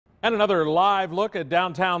And another live look at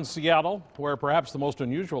downtown Seattle, where perhaps the most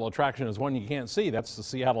unusual attraction is one you can't see. That's the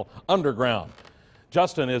Seattle Underground.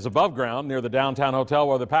 Justin is above ground near the downtown hotel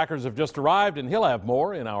where the Packers have just arrived, and he'll have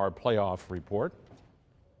more in our playoff report.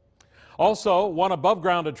 Also, one above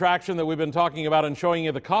ground attraction that we've been talking about and showing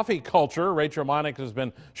you, the coffee culture. Rachel Monick has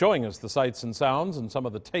been showing us the sights and sounds and some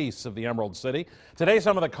of the tastes of the Emerald City. Today,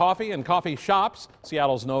 some of the coffee and coffee shops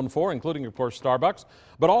Seattle's known for, including, of course, Starbucks,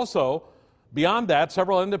 but also beyond that,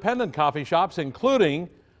 several independent coffee shops, including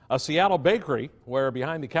a Seattle bakery, where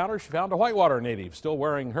behind the counter she found a Whitewater native still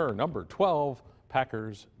wearing her number 12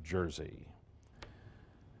 Packers jersey.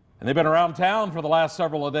 And they've been around town for the last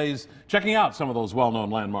several days checking out some of those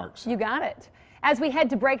well-known landmarks. You got it. As we head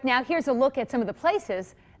to break now, here's a look at some of the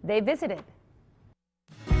places they visited.